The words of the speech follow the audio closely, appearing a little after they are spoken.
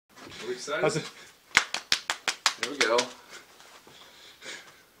we excited? How's it? There we go.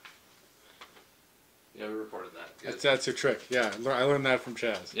 Yeah, we recorded that. That's your trick. Yeah, I learned that from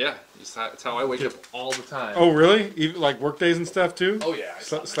Chaz. Yeah, that's how I wake up all the time. Oh, really? Even, like work days and stuff too? Oh yeah.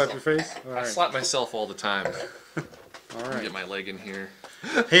 Slap your face? All I right. slap myself all the time. All right. Get my leg in here.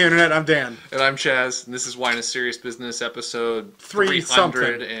 Hey, Internet, I'm Dan. And I'm Chaz, and this is Wine is Serious Business, episode 300.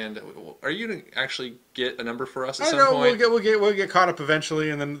 something. And are you gonna actually get a number for us at I some know point? we'll get caught up eventually,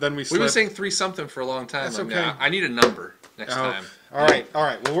 and then we slip. We've been saying 3 something for a long time. That's okay. Yeah, I need a number next time. All right.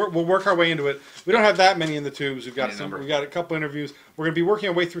 We'll work our way into it. We don't have that many in the tubes. We've got a couple interviews. We're going to be working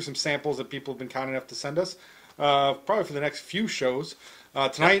our way through some samples that people have been kind enough to send us, probably for the next few shows.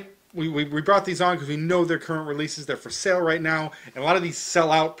 Tonight we brought these on because we know they're current releases. They're for sale right now, and a lot of these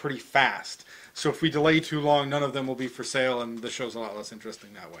sell out pretty fast. So if we delay too long, none of them will be for sale, and the show's a lot less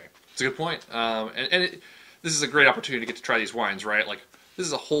interesting that way. It's a good point. This is a great opportunity to get to try these wines, right? Like this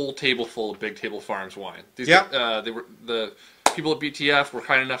is a whole table full of Big Table Farms wine. The people at BTF were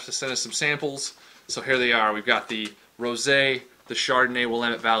kind enough to send us some samples, so here they are. We've got the Rosé, the Chardonnay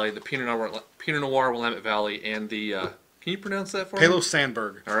Willamette Valley, the Pinot Noir Willamette Valley, and the can you pronounce that for me? Pelos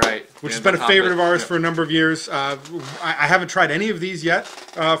Sandberg. All right, which has been a favorite of ours for a number of years. I haven't tried any of these yet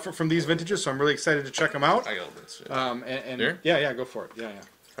from these vintages, so I'm really excited to check them out. I got this. Yeah, go for it. Yeah.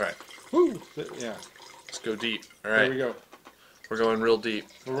 All right. Woo. Yeah. Let's go deep. All right. There we go. We're going real deep.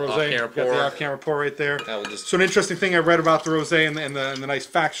 The rosé, got the off-camera pour right there. Just... So an interesting thing I read about the rosé and the nice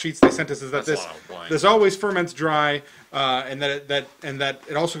fact sheets they sent us is that this always ferments dry, and that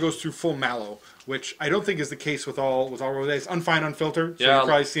it also goes through full mallow, which I don't think is the case with all rosés. Unfine, unfiltered. So you've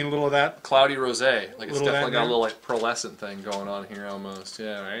probably seen a little of that. Cloudy rosé, like it's definitely got a little like pearlescent thing going on here almost.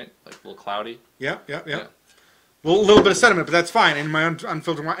 Yeah, right. Like a little cloudy. Yeah. Well, a little bit of sediment, but that's fine. And my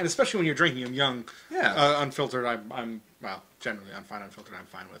unfiltered wine, and especially when you're drinking them young, unfiltered, generally unfiltered, I'm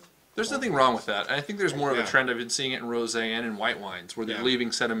fine with. There's nothing wrong with that. I think there's more of a trend. I've been seeing it in rosé and in white wines, where they're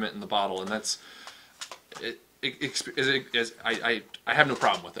leaving sediment in the bottle, and that's I have no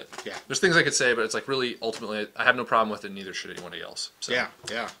problem with it. Yeah. There's things I could say, but it's like really ultimately I have no problem with it. Neither should anybody else. So. Yeah.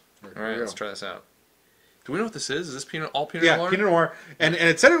 All right, let's try this out. Do we know what this is? Is this all Pinot Noir? Yeah, Pinot Noir. And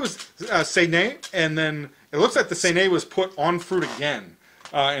it said it was Saignée, and then it looks like the Saignée was put on fruit again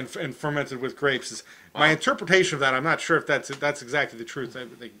and fermented with grapes. My interpretation of that, I'm not sure if that's exactly the truth.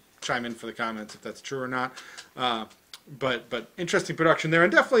 They chime in for the comments if that's true or not. But interesting production there,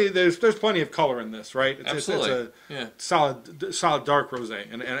 and definitely there's plenty of color in this, right? Absolutely. It's a solid dark rosé,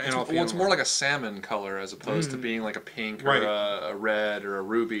 and it's more like a salmon color as opposed to being like a pink or a red or a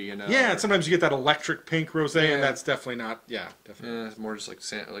ruby, you know. Yeah, and sometimes you get that electric pink rosé, and that's definitely not. Yeah, definitely. Yeah, it's more just like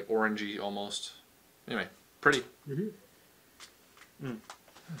orangey almost. Anyway, pretty.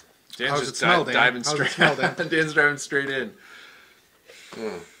 Dan's How's it smell, Dan? diving How's straight. it smell, Dan? Dan's diving straight in.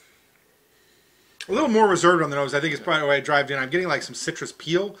 A little more reserved on the nose. I think it's probably the way I drive in. I'm getting like some citrus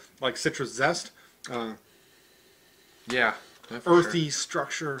peel, like citrus zest. Yeah. Earthy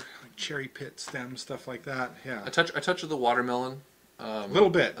structure, like cherry pit stem, stuff like that. Yeah. A touch of the watermelon. A little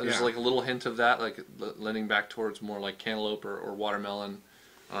bit. There's like a little hint of that, like leaning back towards more like cantaloupe or watermelon.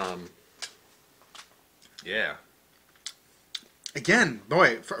 Yeah. Again,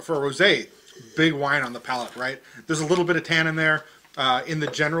 boy, for a rosé, big wine on the palate, right? There's a little bit of tan in there in the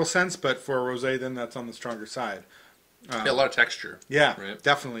general sense, but for a rosé, then that's on the stronger side. A lot of texture. Yeah, right?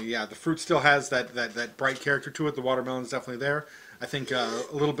 Definitely. Yeah, the fruit still has that bright character to it. The watermelon's definitely there. I think a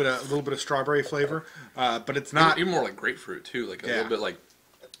little bit of strawberry flavor, but it's not even more like grapefruit too. Like a little bit like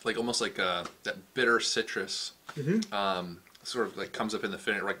almost like that bitter citrus. Sort of like comes up in the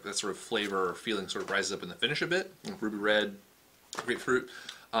finish, like that sort of flavor or feeling sort of rises up in the finish a bit. Like ruby red, grapefruit.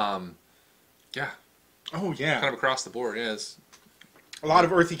 Yeah. Oh yeah. Kind of across the board. Yeah. It's a lot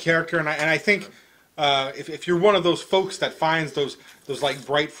of earthy character, and I think if you're one of those folks that finds those like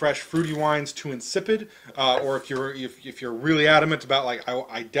bright, fresh, fruity wines too insipid, or if you're really adamant about like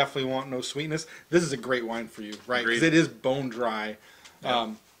I definitely want no sweetness, this is a great wine for you, right? Because it is bone dry.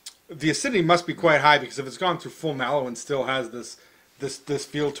 Yeah. The acidity must be quite high because if it's gone through full mallow and still has this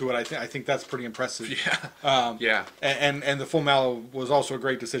feel to it, I think that's pretty impressive. Yeah. Yeah. And the full mallow was also a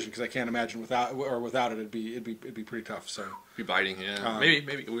great decision because I can't imagine without it it'd be pretty tough. So be biting. Yeah.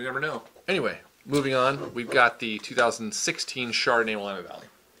 Maybe we never know. Anyway, moving on, we've got the 2016 Chardonnay Willamette Valley.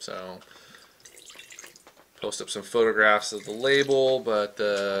 So post up some photographs of the label, but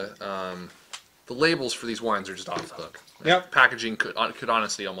the labels for these wines are just off the hook. Yep. Packaging could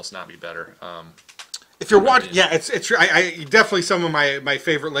honestly almost not be better. If you're watching, yeah, it's I definitely some of my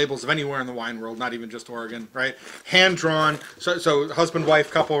favorite labels of anywhere in the wine world, not even just Oregon, right? Hand drawn, so husband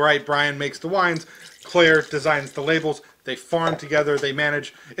wife couple, right? Brian makes the wines, Claire designs the labels. They farm together. They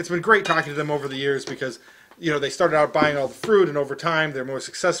manage. It's been great talking to them over the years because, you know, they started out buying all the fruit, and over time they're more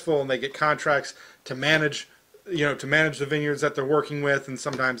successful, and they get contracts to manage, you know, to manage the vineyards that they're working with, and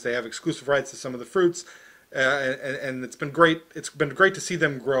sometimes they have exclusive rights to some of the fruits. And it's been great. It's been great to see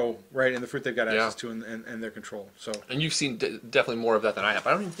them grow, right, in the fruit they've got access to and their control. So, and you've seen definitely more of that than I have.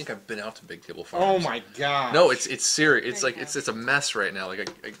 I don't even think I've been out to Big Table Farms. Oh my god! No, it's serious. It's like it's a mess right now. Like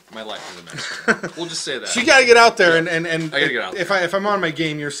my life is a mess. Right now. We'll just say that. So you got to get out there, and I gotta get out there. If I'm on my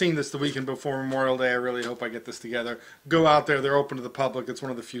game, you're seeing this the weekend before Memorial Day. I really hope I get this together. Go out there. They're open to the public. It's one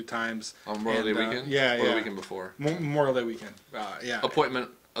of the few times. On Memorial Day weekend. Yeah, or the weekend before. Memorial Day weekend. Yeah. Appointment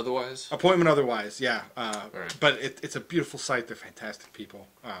otherwise, yeah. Right. But it's a beautiful site. They're fantastic people.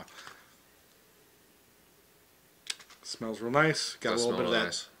 Smells real nice. Got a little bit of that,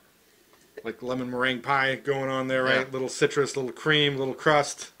 nice. Like lemon meringue pie going on there, right? Yeah. Little citrus, little cream, little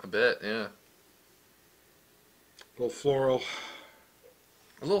crust. A bit, yeah. Little floral.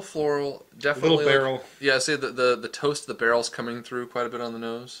 A little floral, definitely. A little barrel. Like, yeah, say the toast of the barrel's coming through quite a bit on the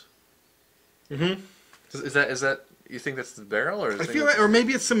nose. Mm-hmm. Is that? You think that's the barrel, or I feel like, or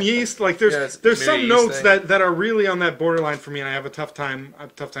maybe it's some yeast. Like there's some yeast notes thing. that are really on that borderline for me, and I have a tough time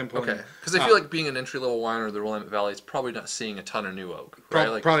pulling. Okay, because I feel like being an entry level wine or the Willamette Valley, it's probably not seeing a ton of new oak,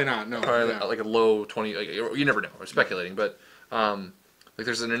 right? Probably not. No, probably like a low 20. Like, you never know. I'm speculating, but like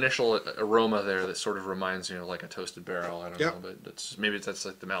there's an initial aroma there that sort of reminds you of like a toasted barrel. I don't know, but that's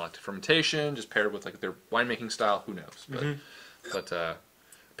like the malolactic fermentation, just paired with like their winemaking style. Who knows? But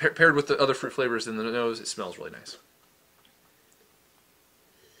paired with the other fruit flavors in the nose, it smells really nice.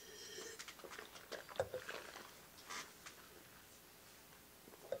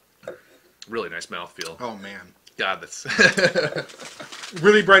 Really nice mouthfeel. Oh man, God, that's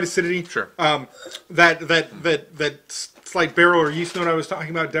really bright acidity. Sure. That slight barrel or yeast note I was talking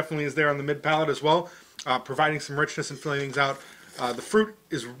about definitely is there on the mid palate as well, providing some richness and filling things out. The fruit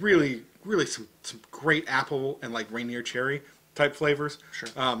is really some great apple and like Rainier cherry type flavors. Sure.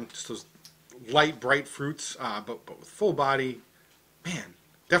 Just those light, bright fruits, but with full body. Man,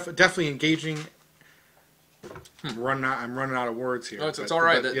 definitely engaging. I'm running out of words here. No, it's all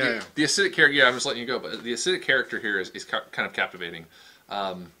right. The acidic character. I'm just letting you go. But the acidic character here is kind of captivating.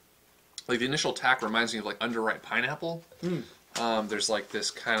 Like the initial attack reminds me of like underripe pineapple. There's like this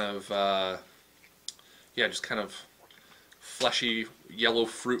kind of just kind of fleshy yellow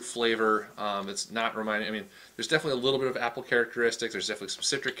fruit flavor. It's not reminding. I mean, there's definitely a little bit of apple characteristic. There's definitely some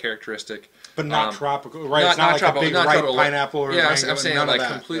citric characteristic, but not tropical. Right? It's not like tropical, a big ripe pineapple or yeah. mango, I'm saying like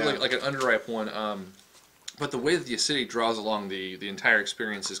completely yeah. like an underripe one. But the way that the acidity draws along the entire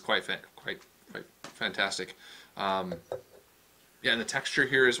experience is quite fantastic. And the texture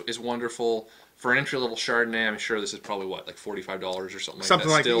here is wonderful. For an entry-level Chardonnay, I'm sure this is probably what, like $45 or something like that. Something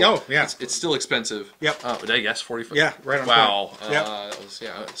like that. Oh, yeah. It's still expensive. Yep. Did I guess 45? Yeah, right on. Wow. Yep.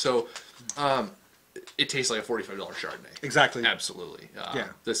 So, it tastes like a $45 Chardonnay. Exactly. Absolutely.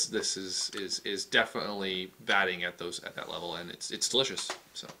 This is definitely batting at that level, and it's delicious.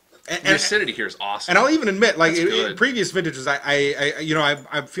 So. And the acidity here is awesome. And I'll even admit, like in previous vintages,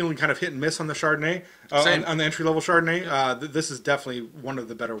 I'm feeling kind of hit and miss on the Chardonnay, on the entry level Chardonnay. This is definitely one of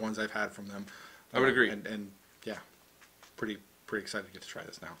the better ones I've had from them. I would agree. And yeah, pretty excited to get to try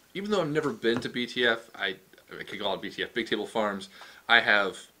this now. Even though I've never been to BTF, I could call it BTF, Big Table Farms. I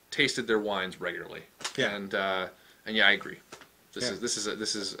have tasted their wines regularly. Yeah. And yeah, I agree. This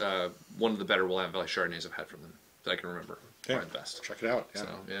is one of the better Willamette Valley Chardonnays I've had from them that I can remember. Yeah. Probably the best. Check it out. Yeah. So,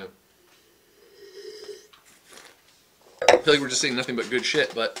 yeah. I feel like we're just saying nothing but good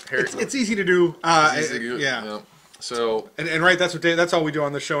shit, but it's easy to do. It's easy to do. Yeah. So and right, that's all we do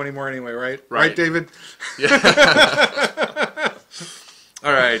on the show anymore anyway, right? Right, David? Yeah.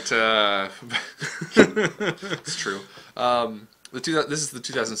 All right. It's true. This is the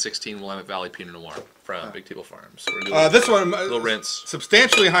 2016 Willamette Valley Pinot Noir from Big Table Farms. This one, little rinse.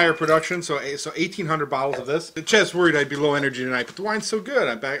 Substantially higher production, so 1,800 bottles of this. Chad's worried I'd be low energy tonight, but the wine's so good.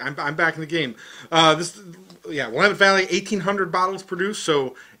 I'm back in the game. Willamette Valley, 1,800 bottles produced,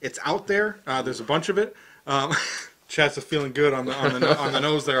 so it's out there. There's a bunch of it. Chaz is feeling good on the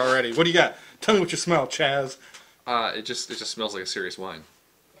nose there already. What do you got? Tell me what you smell, Chaz. It just smells like a serious wine.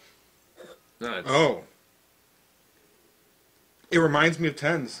 No, It reminds me of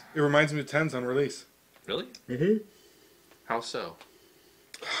 10s. It reminds me of 10s on release. Really? Mm-hmm. How so?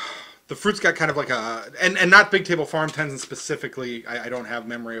 The fruit's got kind of like and not Big Table Farm 10s specifically. I don't have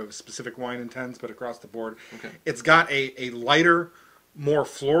memory of a specific wine in 10s, but across the board. Okay. It's got a lighter, more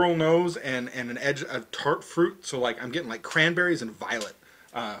floral nose and an edge of tart fruit. So like I'm getting like cranberries and violet,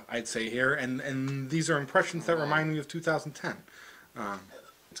 I'd say here. And these are impressions that remind me of 2010.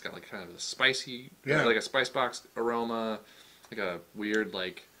 It's got like kind of a spicy, yeah, like a spice box aroma, like a weird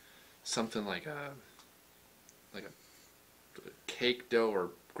like something like a cake dough or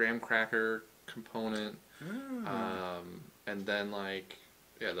graham cracker component, and then like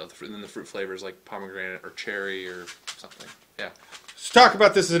then the fruit flavors like pomegranate or cherry or something. Yeah. Let's talk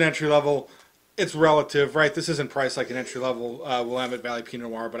about this as an entry level. It's relative, right? This isn't priced like an entry level Willamette Valley Pinot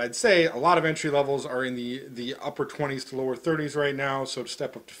Noir, but I'd say a lot of entry levels are in the upper 20s to lower 30s right now. So to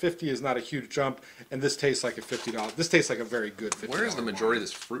step up to 50 is not a huge jump, and this tastes like a $50. This tastes like a very good $50. Where is the majority of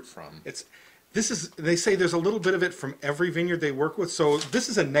this fruit from? They say there's a little bit of it from every vineyard they work with. So this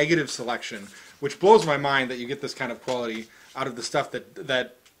is a negative selection, which blows my mind that you get this kind of quality out of the stuff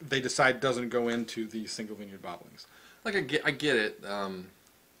that they decide doesn't go into the single vineyard bottlings. Like I get it.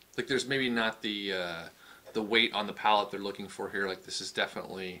 Like there's maybe not the weight on the palate they're looking for here. Like this is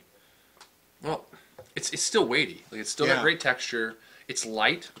definitely, well, it's still weighty. Like it's still got great texture. It's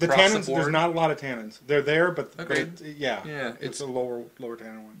light across tannins, the board. there's not a lot of tannins. They're there, but okay. Yeah, it's a lower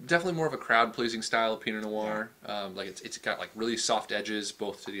tannin one. Definitely more of a crowd pleasing style of Pinot Noir. Like it's got like really soft edges,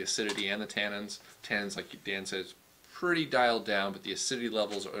 both to the acidity and the tannins. Tannins, like Dan says, pretty dialed down, but the acidity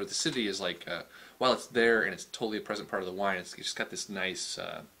levels, or the acidity is like, while it's there and it's totally a present part of the wine, it's just got this nice.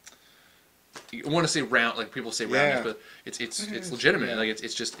 You want to say round, like people say roundness, but it's legitimate. Yeah. Like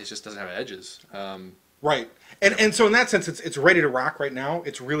it just doesn't have edges. Right, and so in that sense, it's ready to rock right now.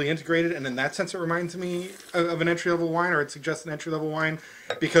 It's really integrated, and in that sense, it reminds me of an entry level wine, or it suggests an entry level wine,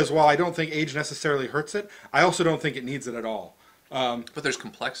 because while I don't think age necessarily hurts it, I also don't think it needs it at all. But there's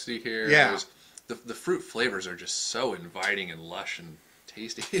complexity here. Yeah, the fruit flavors are just so inviting and lush and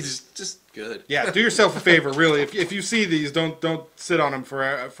tasty. It's just good. Yeah, do yourself a favor, really. If you see these, don't sit on them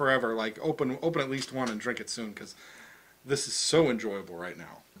forever. Like open at least one and drink it soon, because this is so enjoyable right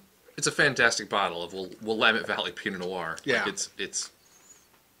now. It's a fantastic bottle of Willamette Valley Pinot Noir. Yeah, like it's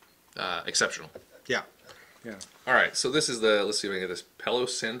exceptional. Yeah. All right, so this is let's see if I can get this.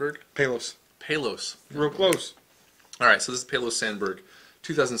 Pelos Sandberg. Pelos. Real close. All right, so this is Pelos Sandberg,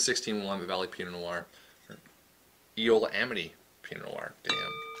 2016 Willamette Valley Pinot Noir. Eola Amity Pinot Noir. Damn.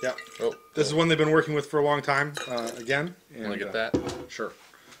 Yeah. Oh, this is one they've been working with for a long time. Again. Want to get that? Sure.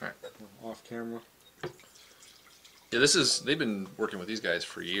 All right. Off camera. Yeah, they've been working with these guys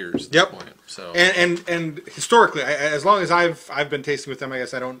for years at this point. So and historically, as long as I've been tasting with them, I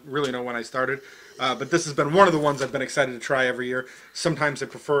guess I don't really know when I started, but this has been one of the ones I've been excited to try every year. Sometimes I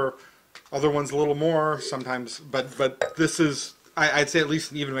prefer other ones a little more. Sometimes, but this is I'd say at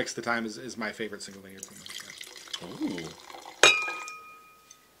least even mix the time is my favorite single vineyard. Ooh.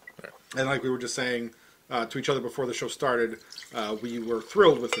 And like we were just saying to each other before the show started, we were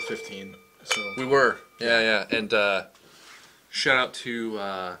thrilled with the 15. So we were, yeah, and shout out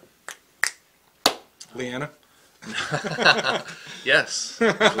to Leanna. Yes,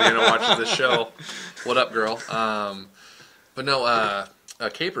 Leanna watches this show. What up, girl? But no,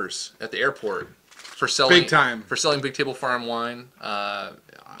 Capers at the airport for selling big time for selling Big Table Farm wine. I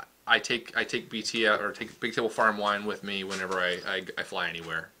take BT out, or take Big Table Farm wine with me whenever I fly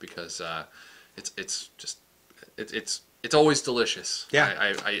anywhere, because it's always delicious.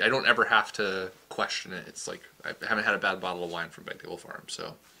 Yeah. I don't ever have to question it. It's like I haven't had a bad bottle of wine from Big Table Farm.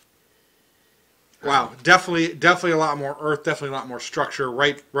 So. Wow, definitely a lot more earth, definitely a lot more structure,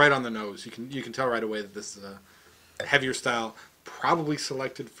 right on the nose. You can tell right away that this is a heavier style, probably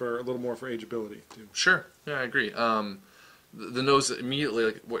selected for a little more for ageability too. Sure, yeah, I agree. The nose immediately,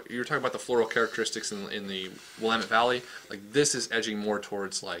 like what you're talking about, the floral characteristics in the Willamette Valley, like this is edging more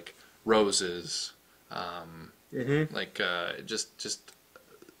towards like roses, like just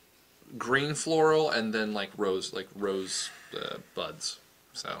green floral, and then like rose buds.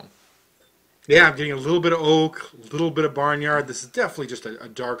 So. Yeah, I'm getting a little bit of oak, a little bit of barnyard. This is definitely just a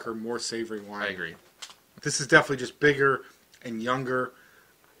darker, more savory wine. I agree. This is definitely just bigger and younger.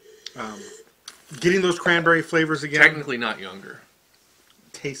 Getting those cranberry flavors again. Technically not younger.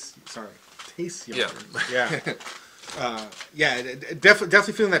 Tastes younger. Yeah.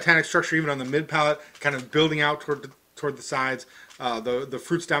 Definitely feeling that tannic structure even on the mid palate, kind of building out toward the sides. The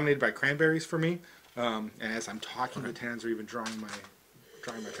fruit's dominated by cranberries for me. And as I'm talking, the tannins are even drawing my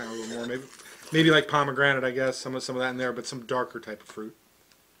tongue a little more. Maybe like pomegranate, I guess. Some of that in there, but some darker type of fruit.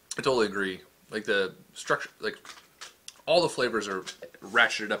 I totally agree. Like the structure, like all the flavors are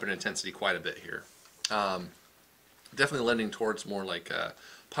ratcheted up in intensity quite a bit here. Definitely lending towards more like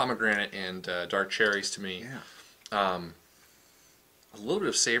pomegranate and dark cherries to me. Yeah. A little bit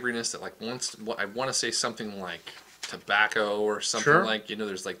of savoriness that I want to say something like tobacco or something. Sure. Like,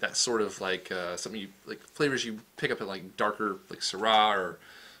 there's like that sort of like something like flavors you pick up at like darker like Syrah or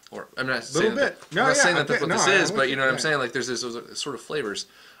or I'm not A saying little bit. I'm not saying that that's what this is, but you know what I'm yeah. saying. Like there's those sort of flavors,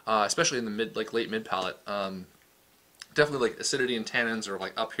 especially in the late mid palate. Definitely like acidity and tannins are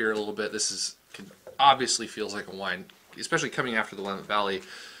like up here a little bit. Obviously feels like a wine, especially coming after the Willamette Valley.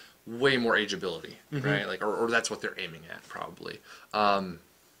 Way more ageability, right? Like, or that's what they're aiming at probably.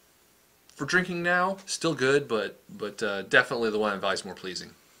 For drinking now, still good, but definitely the Willamette Valley is more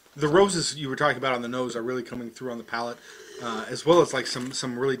pleasing. The roses you were talking about on the nose are really coming through on the palate, as well as like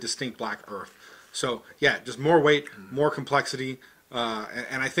some really distinct black earth. So yeah, just more weight, more complexity,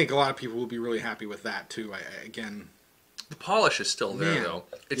 and I think a lot of people will be really happy with that too. Again, the polish is still there though.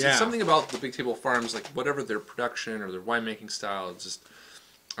 It's something about the Big Table Farms, like whatever their production or their winemaking style, it's just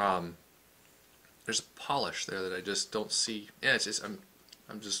there's a polish there that I just don't see. Yeah, it's just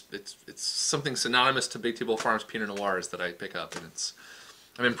it's something synonymous to Big Table Farms Pinot Noirs that I pick up, and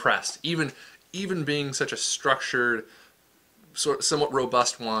I'm impressed. Even being such a structured, somewhat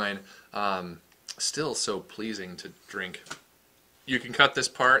robust wine, still so pleasing to drink. You can cut this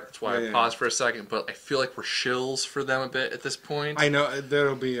part. That's why I paused for a second. But I feel like we're shills for them a bit at this point. I know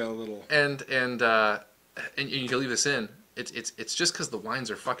there'll be a little. And you can leave this in. It's just because the wines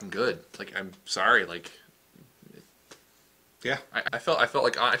are fucking good. Like I'm sorry. Like. Yeah. I feel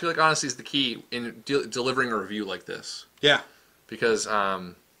like honesty is the key in delivering a review like this. Yeah. Because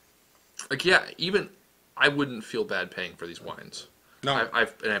even I wouldn't feel bad paying for these wines. No.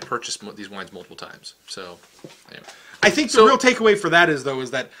 I've purchased these wines multiple times. So anyway. I think the real takeaway for that is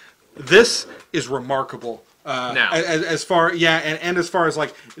that this is remarkable. Now, as far and as far as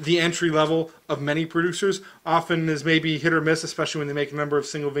like the entry level of many producers, often is maybe hit or miss, especially when they make a number of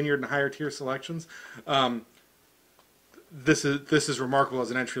single vineyard and higher tier selections. This is remarkable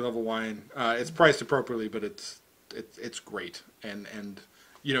as an entry level wine. It's priced appropriately, but it's great, and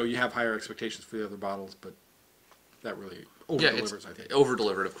you know you have higher expectations for the other bottles, but that really over delivers. I think over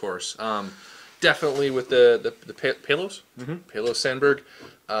delivered, of course. Definitely with the Pelos, Pelos Sandberg.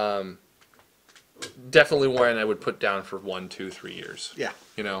 Definitely wine I would put down for 1, 2, 3 years. Yeah,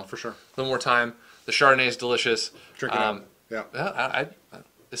 you know, for sure. A little more time. The Chardonnay is delicious. Drink it up. Yeah. I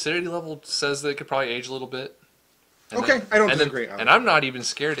acidity level says that it could probably age a little bit. I don't disagree. And I'm not even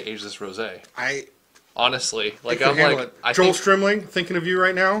scared to age this rosé. Honestly, like I'm like Joel Strimling, thinking of you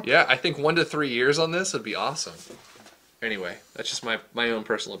right now. Yeah, I think 1 to 3 years on this would be awesome. Anyway, that's just my own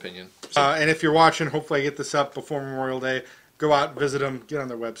personal opinion. So. And if you're watching, hopefully I get this up before Memorial Day. Go out, visit them, get on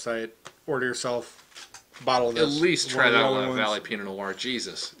their website, order yourself a bottle of this. At least try that Willamette Valley Pinot Noir.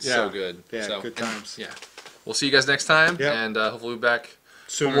 Jesus, it's so good. Yeah, so, good times. Yeah, we'll see you guys next time, and hopefully we'll be back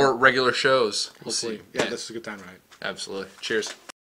for more regular shows. We'll see. Yeah, this is a good time tonight. Absolutely. Cheers.